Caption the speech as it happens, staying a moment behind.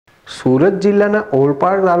સુરત જિલ્લાના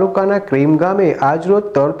ઓલપાડ તાલુકાના ક્રીમ ગામે આજરોજ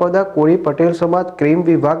તળપદા કોળી પટેલ સમાજ ક્રીમ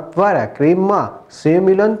વિભાગ દ્વારા ક્રીમમાં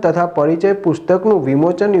સ્નેહમિલન તથા પરિચય પુસ્તકનું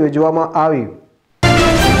વિમોચન યોજવામાં આવ્યું।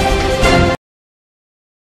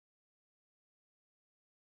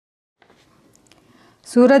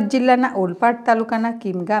 સુરત જિલ્લાના ઓલપાડ તાલુકાના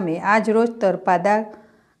ક્રીમ ગામે આજરોજ તળપદા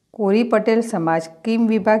કોળી પટેલ સમાજ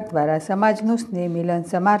ક્રીમ વિભાગ દ્વારા સમાજનું સ્નેહમિલન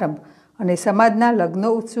સમારંભ અને સમાજના લગ્ન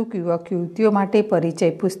ઉત્સુક યુવક યુવતીઓ માટે પરિચય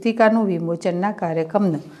પુસ્તિકાનું વિમોચનના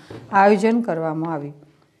કાર્યક્રમનું આયોજન કરવામાં આવ્યું।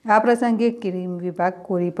 આ પ્રસંગે ક્રીમ વિભાગ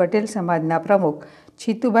કોળી પટેલ સમાજના પ્રમુખ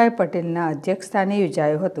છીતુભાઈ પટેલના અધ્યક્ષસ્થાને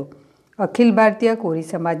યોજાયો હતો। અખિલ ભારતીય કોળી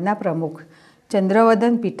સમાજના પ્રમુખ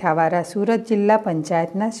ચંદ્રવદન પીઠાવાળા, સુરત જિલ્લા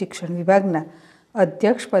પંચાયતના શિક્ષણ વિભાગના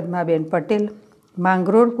અધ્યક્ષ પદ્માબેન પટેલ,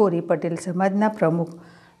 માંગરોળ કોળી પટેલ સમાજના પ્રમુખ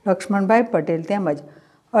લક્ષ્મણભાઈ પટેલ તેમજ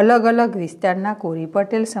અલગ અલગ વિસ્તારના કોળી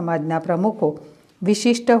પટેલ સમાજના પ્રમુખો,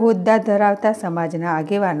 વિશિષ્ટ હોદ્દા ધરાવતા સમાજના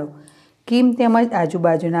આગેવાનો, કીમ તેમજ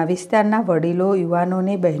આજુબાજુના વિસ્તારના વડીલો, યુવાનો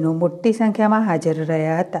અને બહેનો મોટી સંખ્યામાં હાજર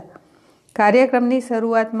રહ્યા હતા। કાર્યક્રમની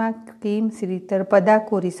શરૂઆતમાં કીમ શ્રી તળપદા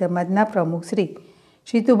કોળી સમાજના પ્રમુખ શ્રી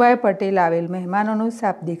છીતુભાઈ પટેલ આવેલ મહેમાનોનું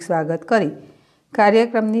શાબ્દિક સ્વાગત કરી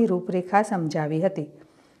કાર્યક્રમની રૂપરેખા સમજાવી હતી।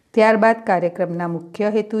 ત્યારબાદ કાર્યક્રમના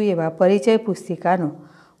મુખ્ય હેતુ એવા પરિચય પુસ્તિકાનું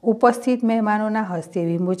ઉપસ્થિત મહેમાનોના હસ્તે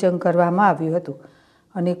વિમોચન કરવામાં આવ્યું હતું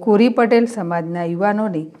અને કોળી પટેલ સમાજના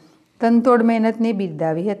યુવાનોની તનતોડ મહેનતને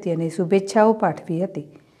બિરદાવી હતી અને શુભેચ્છાઓ પાઠવી હતી।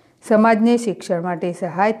 સમાજને શિક્ષણ માટે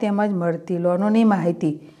સહાય તેમજ મળતી લોનોની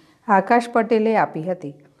માહિતી આકાશ પટેલે આપી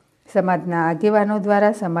હતી। સમાજના આગેવાનો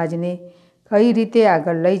દ્વારા સમાજને કઈ રીતે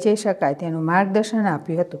આગળ લઈ જઈ શકાય તેનું માર્ગદર્શન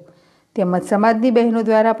આપ્યું હતું તેમજ સમાજની બહેનો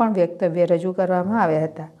દ્વારા પણ વક્તવ્ય રજૂ કરવામાં આવ્યા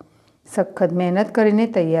હતા। સખત મહેનત કરીને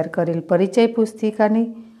તૈયાર કરેલ પરિચય પુસ્તિકાની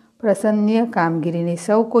પ્રશંસનીય કામગીરીને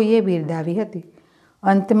સૌ કોઈએ બિરદાવી હતી।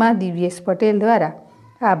 અંતમાં દિવ્યેશ પટેલ દ્વારા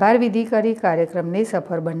આભાર વિધિ કરી કાર્યક્રમને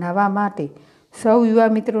સફળ બનાવવા માટે સૌ યુવા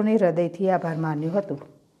મિત્રોને હૃદયથી આભાર માન્યો હતો।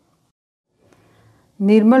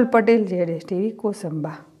 નિર્મલ પટેલ, ZSTV,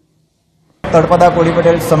 કોસંબા। તળપદા કોળી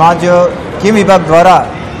પટેલ સમાજ ક્રીમ વિભાગ દ્વારા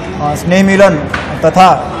સ્નેહ મિલન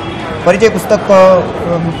તથા પરિચય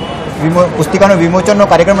પુસ્તિકાનો વિમોચનનો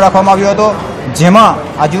કાર્યક્રમ રાખવામાં આવ્યો હતો, જેમાં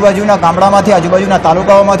આજુબાજુના ગામડામાંથી, આજુબાજુના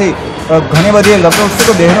તાલુકાઓમાંથી ઘણી બધી લગ્ન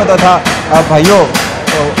ઉત્સુક બહેનો તથા ભાઈઓ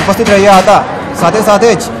ઉપસ્થિત રહ્યા હતા। સાથે સાથે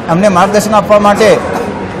જ એમને માર્ગદર્શન આપવા માટે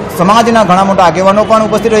સમાજના ઘણા મોટા આગેવાનો પણ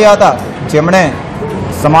ઉપસ્થિત રહ્યા હતા, જેમણે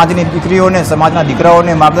સમાજની દીકરીઓને, સમાજના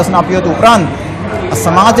દીકરાઓને માર્ગદર્શન આપ્યું હતું। ઉપરાંત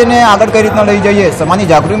સમાજને આગળ કઈ રીતના લઈ જઈએ, સમાજની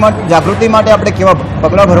જાગૃતિ માટે આપણે કેવા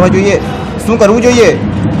પગલાં ભરવા જોઈએ, શું કરવું જોઈએ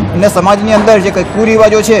અને સમાજની અંદર જે કંઈ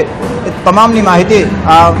કુરિવાજો છે એ તમામની માહિતી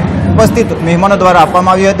આ ઉપસ્થિત મહેમાનો દ્વારા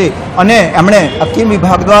આપવામાં આવી હતી અને એમણે ક્રીમ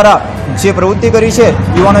વિભાગ દ્વારા જે પ્રવૃત્તિ કરી છે,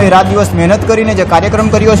 યુવાનોએ રાત દિવસ મહેનત કરીને જે કાર્યક્રમ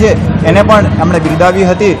કર્યો છે એને પણ એમણે બિરદાવી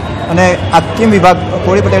હતી અને આ ક્રીમ વિભાગ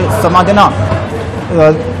કોળી પટેલ સમાજના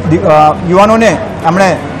યુવાનોને એમણે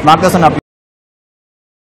માર્ગદર્શન આપ્યું।